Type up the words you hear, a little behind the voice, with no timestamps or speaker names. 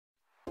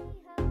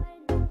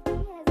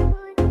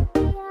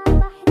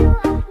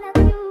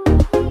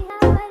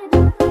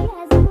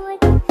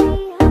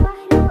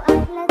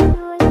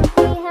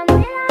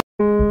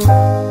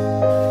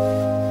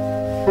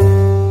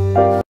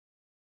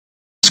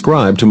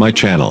subscribe to my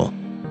channel.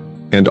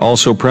 And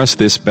also press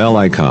this bell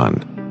icon.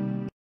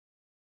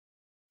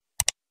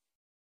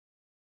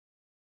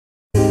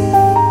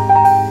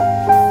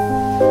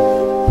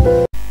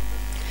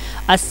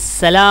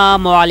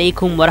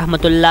 अस्सलामुअलैकुम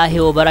वरहमतुल्लाहि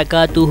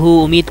वबरकातुहू।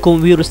 उम्मीद कोम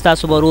वीर उस्ताद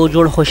सुबह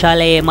जोड़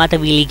खुशहाल है माता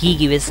विलिकी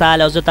की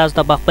विसाल और ताज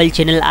तब खपल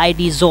चैनल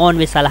आईडी जोन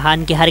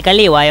विसालहान के हर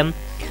कले वायम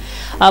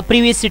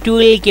प्रीवियस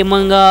ट्यूटोरियल के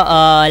मंगा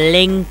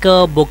लिंक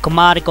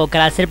बुकमार्क और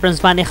क्लास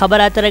रेफरेंस बाने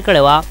खबर आतर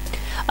कड़वा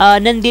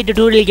नन दी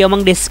ट्यूटोरियल के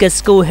मंग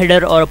डिस्कस को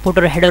हेडर और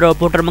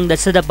पुटर मंग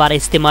दस द बार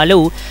इस्तेमालो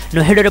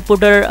नो हेडर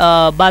पुटर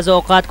बाज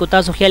औकात को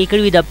तासो ख्याल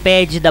करी द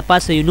पेज द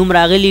पास यूनुम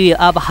रागली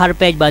अब हर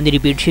पेज बांधी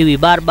रिपीट शी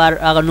बार बार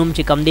अगर नुम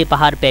च कम दे पर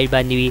हर पेज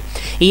बांधी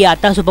हुई ये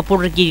आता सो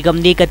पुटर की कम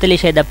दे कतले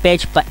शायद द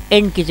पेज पर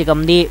एंड की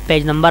कम दे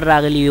पेज नंबर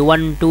रागली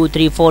 1 2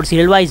 3 4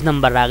 सीरियल वाइज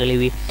नंबर रागली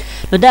हुई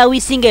नो दा वी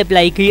सिंग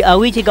अप्लाई की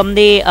अवी च कम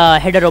दे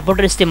हेडर और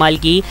पुटर इस्तेमाल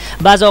की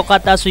बाज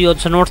औकात तासो यो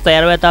नोट्स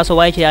तैयार हुआ तासो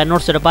वाई च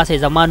नोट्स द पास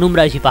जमा नुम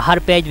राजी पर हर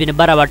पेज बिन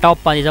बराबर टॉप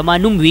पानी जमा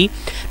नुम हुई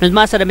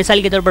नुमा सर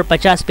मिसाल के तौर पर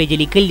 50 पेज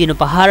लिखल दिनो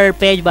पर हर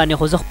पेज बाने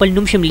खुद खपल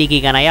नुम शिम लिखी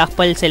गाना या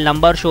खपल सेल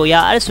नंबर शो या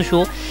अर्स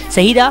शो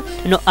सही दा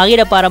नो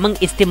आगे पारा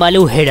मंग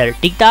इस्तेमालो हेडर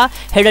ठीक ता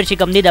हेडर च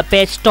कम दे द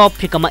पेज टॉप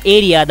च कम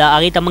एरिया दा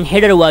आगे तमंग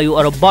हेडर वायु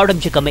और बॉटम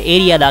च कम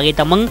एरिया दा आगे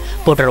तमंग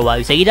पुटर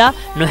वायु सही दा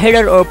नो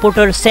हेडर और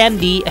पुटर सेम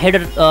दी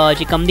हेडर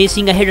च कम दे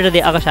सिंग हेडर दे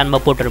आगे शान में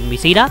पुटर भी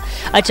सही दा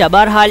अच्छा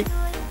बहरहाल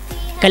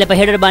कल पर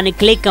हेडर बाने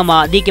क्लिक कमा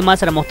दी के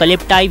मासर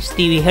मुख्तलिफ टाइप्स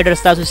थी हेडर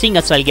तासो सिंग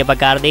स्टाइल के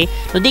प्रकार दे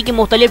तो दी के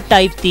मुख्तलिफ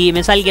टाइप थी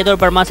मिसाल के तौर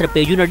पर मासर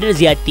पेजू नडर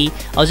ज्यादा थी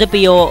और जब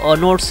यो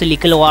नोट्स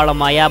लिखल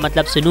वाला या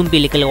मतलब सुनुम भी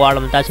लिखल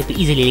वाला तासो पे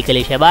इजीली लिखल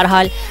है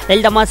बहरहाल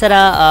दल तमासर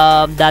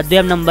दा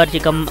दोम नंबर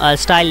च कम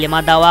स्टाइल ले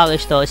मा दावा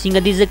गस्तो सिंग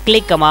दी जे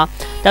क्लिक कमा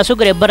तासो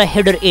करे बरा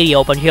हेडर एरिया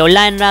ओपन है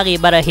लाइन रागे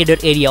बरा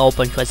हेडर एरिया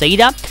ओपन है सही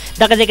दा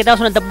तक जे के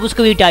तासो न तब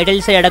उसको भी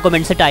टाइटल से एडा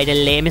कमेंट से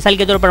टाइटल ले मिसाल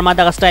के तौर पर मा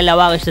दा स्टाइल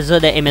आवा गस्तो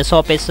ज the MS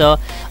office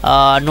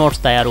notes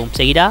room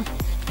सही दा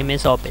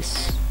एमएस ऑफिस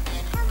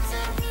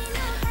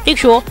ठीक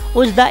शो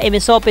उस दा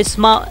एमएस ऑफिस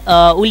मा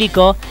उली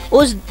को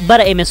उस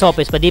बर एमएस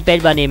ऑफिस पर दी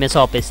पेज बाने एमएस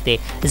ऑफिस थे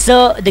ज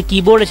द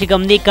कीबोर्ड से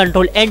कम दी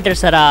कंट्रोल एंटर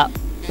सरा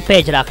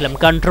पेज राखलम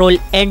कंट्रोल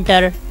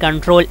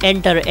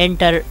एंटर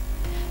एंटर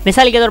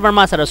मिसाल के तौर पर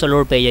मा सरा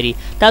सोलोड पेजरी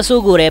तासु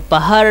गोरे पर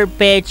हर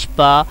पेज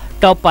पर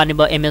टॉप पाने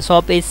पर एमएस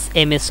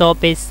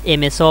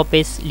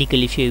ऑफिस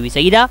लिखली शी हुई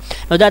सही दा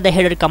नो दा द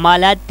हेडर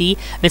कमालात थी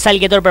मिसाल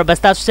के तौर पर बस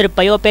तासु सिर्फ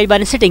पयो पेज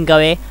बाने सेटिंग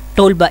कवे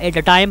टोल बा एट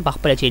अ टाइम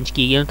पखपल चेंज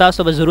की गई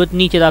तासु बस जरूरत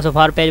नहीं चाहिए तासु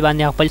फार पेज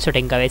बाने पखपल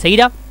सेटिंग कवे सही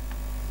दा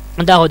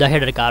दा हो दा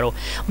हेडर कारो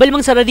बल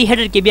मंग सरदी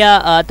हेडर के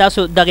बिया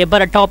तासु दगे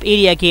बर टॉप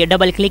एरिया के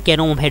डबल क्लिक के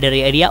नो हेडर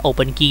एरिया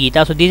ओपन की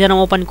तासु दीजन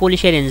ओपन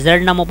कोलिशे रेंजर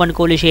नाम ओपन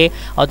कोलिशे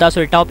और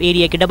तासु टॉप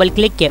एरिया के डबल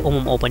क्लिक के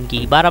ओपन की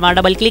 12 मार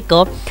डबल क्लिक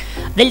को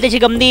दिल तची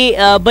गम दी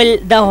बल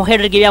दा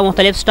हेडर के बिया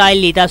मुख्तलिफ स्टाइल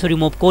ली तासु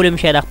रिमूव कोलम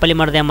शे दखपल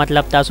मर्दे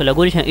मतलब तासु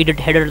लगोलिश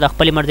एडिट हेडर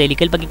दखपल मर्दे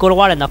लिखल पकी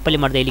कोरवाड़ा दखपल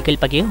मर्दे लिखल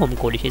पकी होम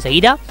कोलिशे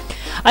सही दा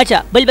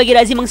अच्छा बल बगी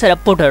राजी मंग सर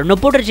पुटर नो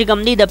पुटर ची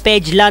गम दी the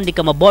page lawn the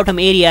come bottom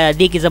area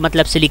दी के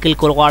मतलब से लिखल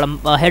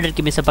कोरवाड़ा हेडर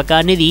के में से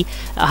पका नहीं दी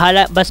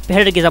हाला बस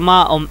हेडर के जमा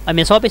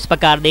एमएस ऑफिस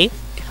पकार दे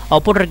और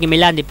पुटर के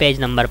मिलान दे पेज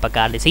नंबर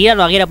पकार दे सही है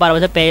वगैरह बार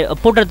बस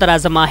पुटर तरह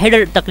जमा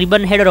हेडर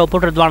तकरीबन हेडर और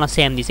पुटर दोनों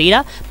सेम दी सही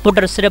है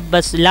पुटर सिर्फ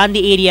बस लान दी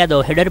एरिया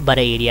दो हेडर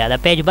बड़ा एरिया दा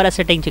पेज बड़ा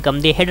सेटिंग से कम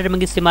दे हेडर में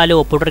इस्तेमाल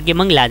हो पुटर के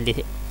मंग लान दे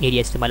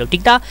एरिया इस्तेमाल हो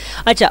ठीक था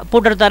अच्छा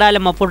पुटर तरह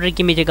लमा पुटर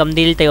की में कम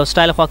दिल ते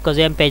स्टाइल ख्वाक को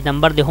जेम पेज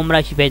नंबर दे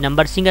हमरा she page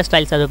number single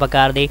style सा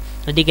पकार दे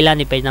दी के लान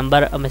दे पेज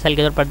नंबर मिसाल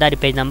के तौर पर दारी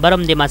पेज नंबर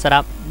हम दे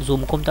मासरा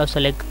जूम कुम ता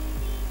सेलेक्ट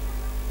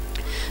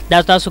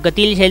दास्तासु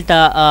कतील शेलता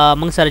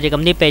मंग सर जे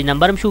कम दे पेज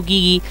नंबर शू की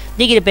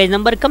देखिए पेज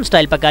नंबर कम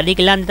स्टाइल पका दी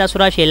के लान देता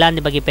सुरा शे लान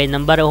दे बगे पेज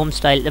नंबर होम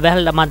स्टाइल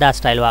बहल मा दा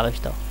स्टाइल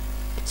वागस्तो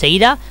सही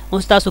दा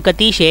उस्तासु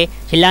कती शे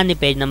लान दे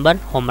पेज नंबर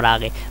होम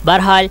रागे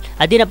बहरहाल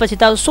अदीन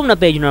पसिता सुमना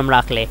पेज नंबर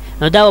राख ले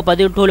नो दा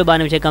पदे टोल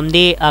बाने से कम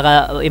दे आगा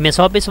एमएस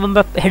ऑफिस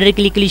हेडर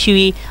क्लिक ली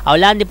शी और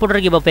लान दे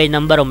पुटर के पेज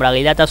नंबर होम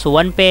रागे दाता सु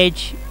 1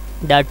 पेज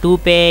दा 2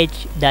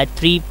 पेज दा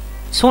 3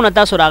 सोना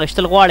तासु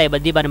रागस्टल वाड़े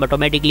बदी बाने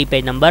ऑटोमेटिकली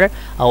पेज नंबर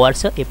और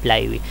से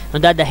अप्लाई हुई नो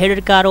दा द हेडर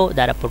कारो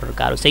दा पुटर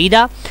कारो सही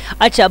दा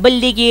अच्छा बल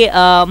देखिए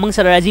मंग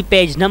सर राजी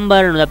page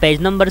number no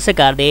page number से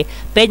कर दे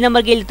पेज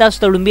नंबर के लिए तासु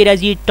तड़ुंबी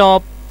राजी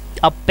top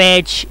up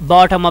page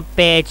bottom up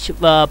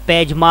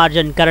page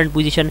margin current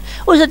position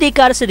उस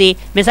अधिकार से दे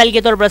मिसाल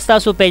के तौर पर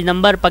तासु पेज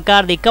नंबर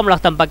पकार दे कम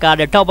रखतम पकार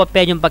दे टॉप अप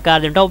पेज में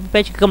पकार दे टॉप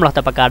पेज कम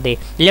रखता पकार दे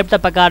लेफ्ट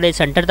तक पकार दे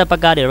सेंटर तक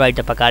पकार दे राइट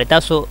तक पकार दे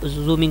तासु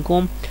जूमिंग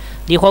कोम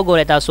देखो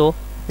गोरे तासु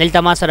दिल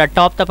तमासरा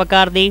टॉप तक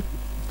पकार दे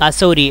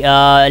सॉरी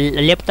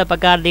लेफ्ट तक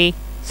पकार दे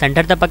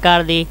सेंटर तक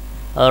पकार दे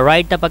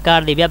राइट तक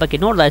पकार दे बाकी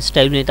नोट दा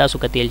स्टाइल ने तासु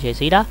कतेल छे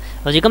सहीरा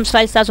और कम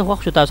स्टाइल तासु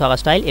होख छुता सो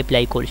स्टाइल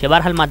अप्लाई कोल छे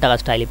बार हाल मा दा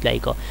स्टाइल अप्लाई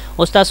को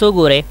उस तासु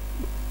गोरे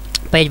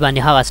पेज बाने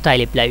हा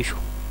स्टाइल अप्लाई शो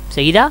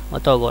सहीरा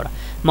तो गोरा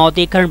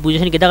मौते करंट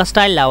पोजीशन के दा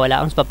स्टाइल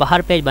लावला उस पर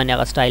हर पेज बाने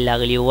का स्टाइल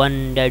लागली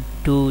 1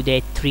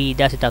 2 3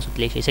 दा से तासु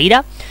तले छे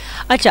सहीरा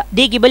अच्छा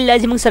देखि बल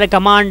लाजिम sir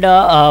command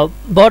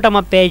bottom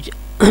up page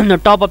no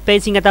top of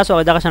paging ataso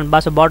adagashan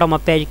baso bottom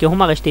of page ke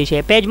huma gashte she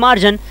page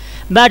margin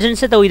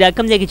से तो इदा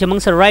कम देखिए चमंग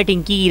सर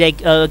राइटिंग की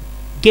लाइक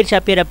ګیر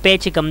چاپیره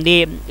پیج کم دی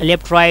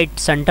لیفٹ رائٹ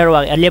سنټر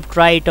وغیرہ لیفٹ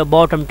رائٹ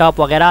باټم ټاپ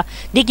وغیرہ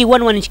د کی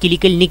 1 انچ کې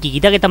لیکل نه کیږي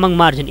دغه ته موږ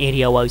مارجن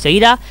ایریا وایو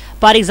صحیح ده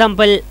فار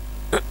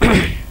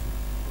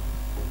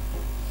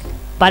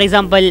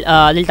ایگزامپل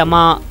دلته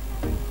ما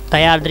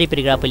تیار 3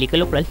 پیراګراف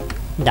لیکلو کړل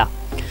دا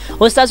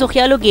اوس تاسو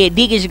خیالو کې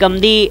دی کې کوم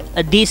دی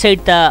دی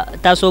سایډ ته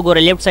تاسو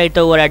ګوره لیفٹ سایډ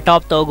ته ګوره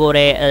ټاپ ته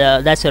ګوره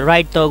داسې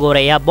رائټ ته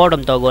ګوره یا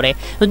باټم ته ګوره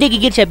نو دی کې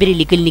ګیر چاپیره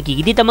لیکل نه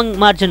کیږي دی ته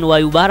موږ مارجن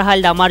وایو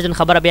بهرحال دا مارجن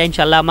خبره بیا ان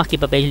شاء الله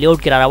مخکې په پیج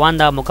لیاوټ کې را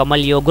روان ده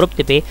مکمل یو ګروپ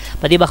ته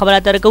په دې به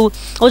خبره تر کو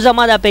او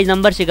زما دا پیج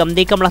نمبر چې کوم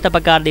دی کوم لخته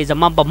پکار دی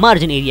زما په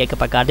مارجن ایریا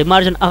کې پکار دی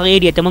مارجن هغه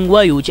ایریا ته موږ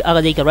وایو چې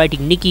هغه دی کې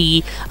رائټینګ نه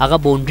کیږي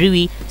هغه باونډري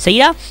وي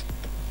صحیح ده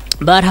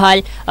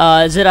بہرحال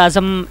زر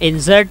اعظم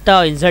انسرٹ تھا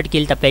انسرٹ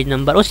کیل تھا پیج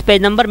نمبر اس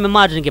پیج نمبر میں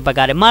مارجن کے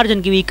پکارے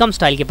مارجن کی بھی کم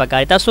سٹائل کے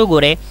پکارے تا سو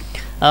گورے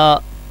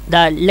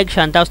دا لگ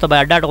شانتا اس تو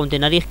بڑا ڈاٹ غونتے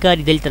نریخ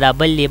کاری دل تدا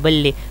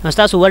بلے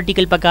نستاسو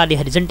ورٹیکل پکار دے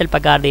ہریزنٹل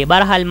پکار دے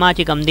بہرحال ما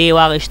چی کم دے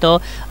واغشتو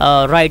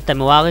رائٹ تا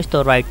میں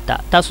واغشتو رائٹ تا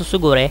تاسو سو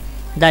گورے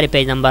داری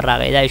پیج نمبر را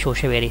گئے دای شو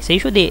شویری صحیح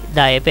شو دے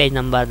دای پیج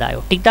نمبر دایو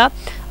ٹھیک تا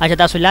اچھا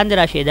تاسو لاندے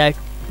راشی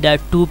دا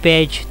 2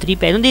 پیج 3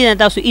 پیج نو دې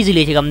تاسو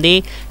ایزیلی چې کوم دی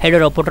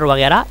هیډر او پوټر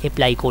وغیرہ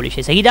اپلای کولی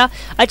شئ صحیح ده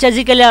اچھا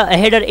ځکه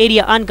هیډر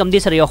ایریا ان کوم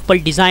دې سره یو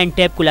خپل ډیزاین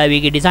ټیب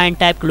کولاویږي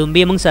ډیزاین ټیب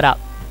کلمبه موږ سره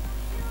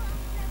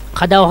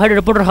خدا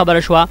هیډر پوټر خبره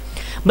شو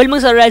بل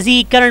موږ سره راځي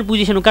کرنٹ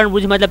پوزیشن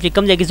مطلب چې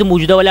کوم ځای کې زه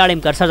موجوده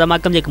ولاړم کرسر زما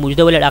کوم ځای کې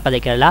موجوده ولاړ هغه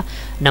ځای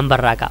کې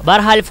نمبر راکا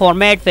بهرحال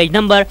فارمیټ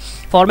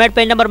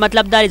پیج نمبر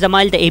مطلب دا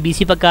زما ته اے بی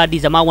سی پکار دي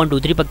زما 1 2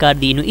 3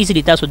 پکار دي نو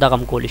ایزیلی تاسو دغه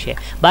کولی شئ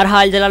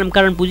بهرحال جلالم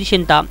کرنٹ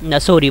پوزیشن تا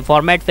سوري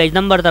فارمیټ پیج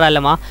نمبر تر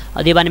علما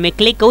دی باندې مې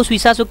کلیک کوس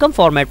وساسو کم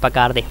فارمیټ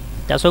پکار دي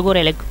تاسو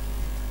ګورئ لک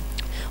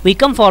وی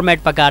کم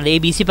فارمیټ پکار دي اے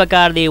بی سی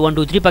پکار دي 1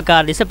 2 3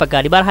 پکار دي څه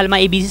پکار دي بهرحال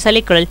ما اے بی سی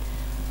سلیکټ کړل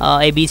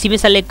اے بی سی میں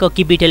سلیکٹ کو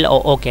کیپیٹل او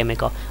اوکے میں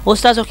کو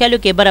اوس تاسو خیالو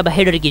کې بره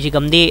هیډر کې چې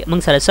کوم دی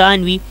موږ سره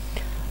سان وی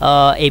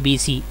اے بی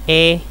سی اے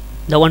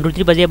دا 1 2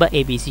 3 په ځای به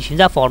اے بی سی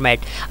شنه فارمیټ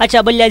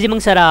اچھا بل لازم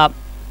موږ سره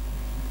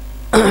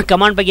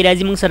کمانډ پکې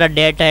راځي موږ سره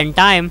ډیټ اینڈ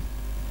ټایم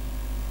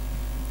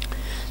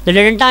د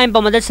ډیټ اینڈ ټایم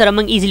په مدد سره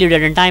موږ ایزیلی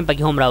ډیټ اینڈ ټایم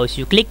پکې هم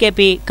راوځو کلیک کې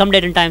په کم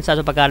ډیټ اینڈ ټایم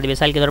تاسو پکار دی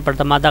مثال کے طور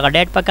پر ما دا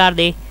ډیټ پکار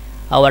دی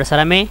اور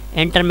سره میں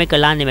انٹر میں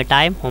کلانے میں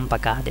ٹائم ہوم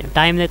پکار دیں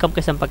ٹائم میں کم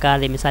قسم پکار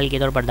دیں مثال کے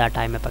طور پر دا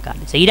ٹائم میں پکار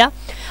دیں صحیح رہا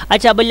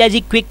اچھا بل لازی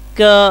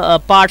کوئک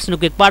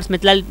پارٹس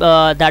مطلب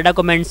دا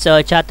ڈاکومنٹس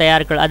چا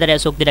تیار کر ادر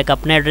ایسوک دی رکھ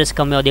اپنے ایڈریس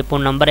کم ہے دی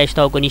پون نمبر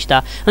اشتا ہو کو نشتا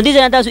نو دی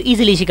زنان تاسو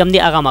ایزیلی شی کم دی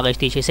آغا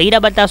مغشتی شی صحیح رہا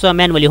بل تاسو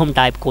مین ولی ہم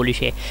ٹائپ کولی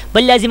شی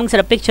بل لازی منگ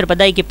سر پکچر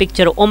پدائی کہ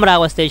پکچر عمر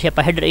آوستے شی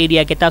پا ہیڈر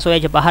ایریا کے تاسو ہے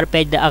جب ہر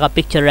پیج دا آغا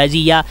پکچر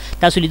رازی یا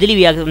تاسو لیدلی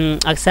وی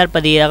اکثر پا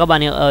دی آغا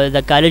بانی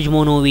دا کالج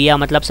مونو وی یا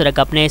مطلب سر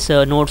اپنے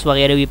نوٹس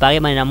وغیرہ وی پاگے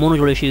بانی نامونو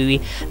جوڑے شی وی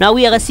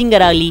ناوی اگر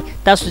سنگر آگلی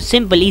تاسو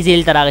سمپل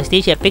ایزیل تر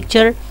آگستی ہے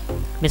پکچر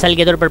مثال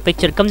کے طور پر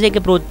پکچر کم سے کے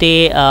پروت تے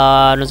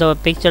نو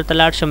پکچر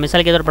تلاٹ شو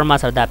مثال کے طور پر ما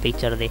سر دا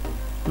پکچر دے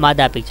ما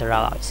دا پکچر را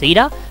آگا صحیح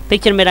رہا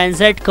پکچر میرا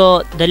انسرٹ کو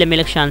دل میں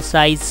لکشان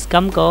سائز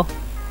کم کو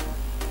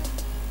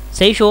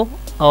صحیح شو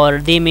اور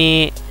دے میں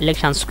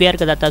لکشان سکویر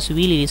کا دا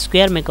تصویر لی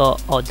سکویر میں کو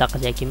اور دا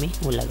قضاء کی میں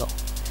وہ لگاو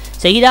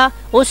صحیح رہا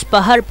اس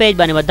پا ہر پیج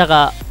بانے با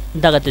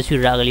دغه تصویر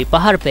راغلی په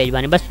هر پیج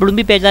باندې بس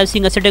پړمبي پیج دا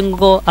څنګه سیټینګ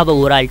کو اب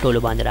اورال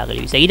ټولو باندې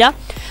راغلی صحیح ده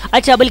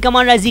اچھا بل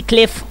کمانډ راځي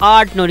کلیف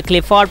آرټ نو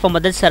کلیف آرټ په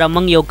مدد سره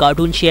موږ یو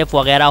کارټون شیپ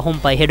وغیرہ هم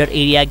په هیډر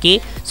ایریا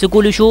کې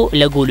سکول شو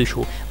لګول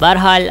شو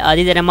بهرحال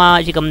ادي درما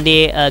چې کوم دی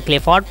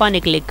کلیف آرټ باندې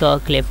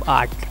کلیک کلیف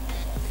آرټ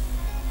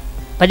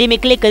پدې مې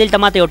کلیک کړل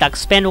تماته یو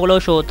ټاکس پین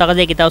وغلو شو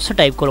تغه کې تاسو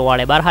ټایپ کول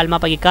واړه بهرحال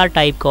ما پکې کار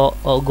ټایپ کو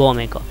او گو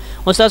مې کو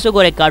اوس تاسو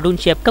ګوره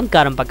کارټون شیپ کم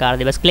کارم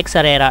پکار دی بس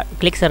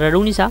کلیک سره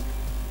رونی سا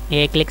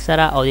یہ کلیک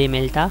سره او دې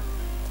ملتا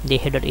دے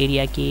ہیڈر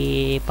ایریا کی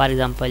فار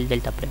ایگزامپل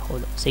دلتا پر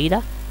خودو صحیح دا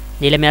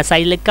دل میں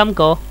سائز لگ کم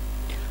کو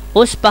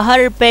اس پا ہر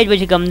پیج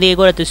بچے کم دے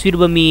گورا تصویر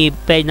بمی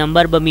پیج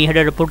نمبر بمی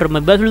ہیڈر پوٹر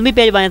میں بس لمی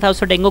پیج بانے تھا اس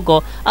سٹنگو کو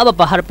اب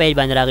پا ہر پیج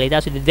بانے راگلی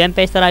تاسو دویم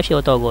پیج تراشی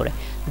ہوتا ہو گورے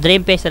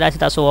دریم پیج تراشی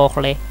تاسو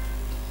اوخلے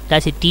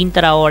تاسی 3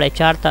 طرح اوڑے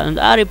 4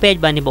 طرح آرے پیج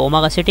بانے با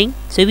اوماغا سیٹنگ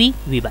سوی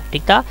وی با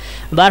ٹھیک تا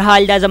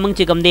بہرحال دا زمانگ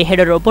چے کم دے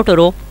ہیڈر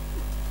پوٹرو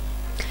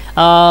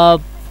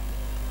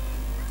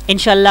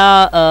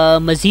انشاءاللہ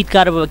مزید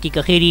کار کی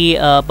کخیری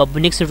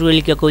نیکسٹ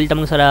ٹیوٹوریل کے کوئی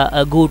تمنگ سرا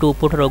گو ٹو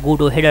پوٹر گو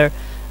ٹو ہیڈر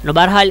نو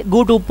بہرحال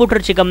گو ٹو پوٹر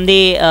چکم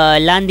دے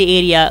لاندی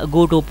ایریا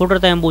گو ٹو پوٹر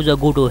تم بوزا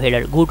گو ٹو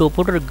ہیڈر گو ٹو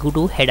پوٹر گو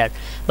ٹو ہیڈر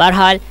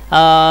بہرحال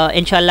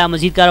انشاءاللہ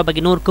مزید کارو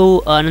پاکی نور کو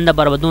نندا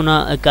بربدون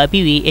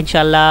کاپی وی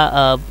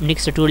انشاءاللہ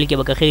نیکسٹ ٹیوٹوریل کے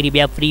بخیری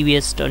بیا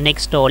پریویس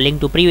نیکسٹ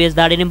لنک ٹو پریویس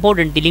دا ډیر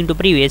امپورټنٹ دی لنک ټو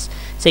پریویس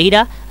صحیح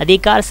را دې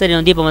کار سره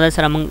نو دی په مدد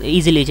سره موږ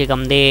ایزیلی چې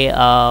کوم دی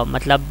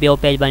مطلب یو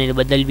پیج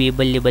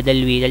باندې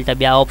بدل وی دلته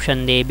بیا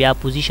آپشن دی بیا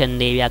پوزیشن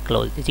دی بیا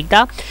کلوز دی ٹھیک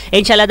تا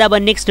انشاءاللہ دا به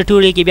نیکسٹ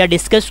ټیوټوریل کې بیا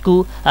ډسکس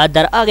کو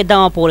در هغه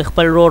دمه پورې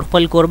خپل روډ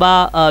خپل قربا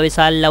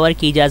وصال لور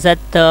کی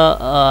اجازت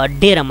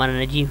ډیره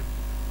مننه جی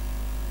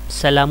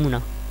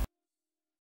سلامونه